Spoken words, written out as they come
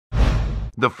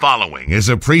The following is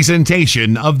a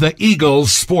presentation of the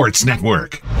Eagles Sports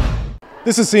Network.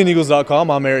 This is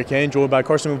CNEagles.com. I'm Eric Kane, joined by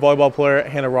Carson-Newman volleyball player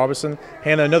Hannah Robertson.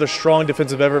 Hannah, another strong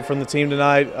defensive effort from the team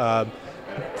tonight.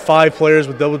 5 players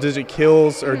with double-digit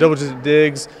kills or double-digit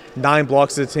digs, 9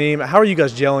 blocks as a team. How are you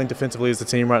guys gelling defensively as a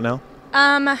team right now?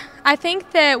 I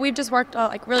think that we've just worked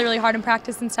really hard in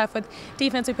practice and stuff with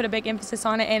defense. We put a big emphasis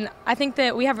on it, and I think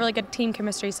that we have really good team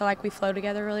chemistry. So we flow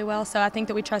together really well. So I think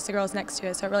that we trust the girls next to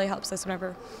us. So it really helps us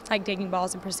whenever digging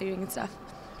balls and pursuing and stuff.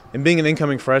 And being an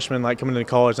incoming freshman, coming into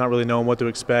college, not really knowing what to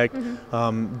expect,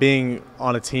 being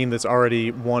on a team that's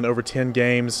already won over 10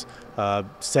 games,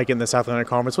 second in the South Atlantic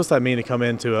Conference, what's that mean to come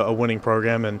into a winning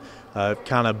program and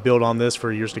kind of build on this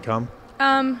for years to come?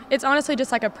 It's honestly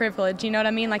just a privilege, you know what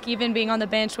I mean? Even being on the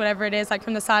bench, whatever it is,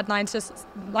 from the sidelines, just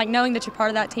knowing that you're part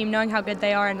of that team, knowing how good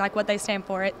they are and what they stand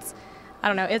for. It's, I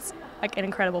don't know, it's an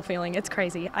incredible feeling. It's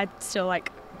crazy. I still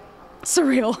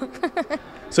surreal.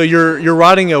 So you're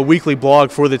writing a weekly blog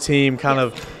for the team, kind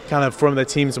of from the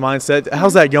team's mindset.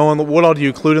 How's that going? What all do you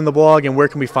include in the blog, and where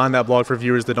can we find that blog for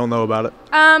viewers that don't know about it?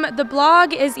 The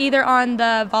blog is either on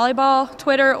the volleyball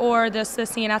Twitter or the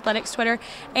CN Athletics Twitter,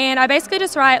 and I basically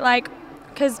just write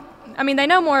because they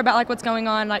know more about what's going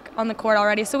on on the court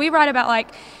already. So we write about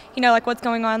what's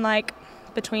going on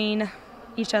between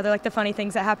each other, the funny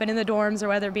things that happen in the dorms or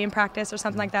whether it be in practice or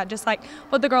something like that, just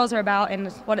what the girls are about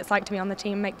and what it's like to be on the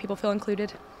team, make people feel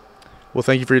included. Well,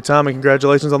 thank you for your time and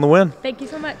congratulations on the win. Thank you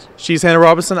so much. She's Hannah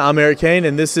Robertson, I'm Eric Kane,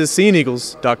 and this is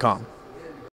CNEagles.com.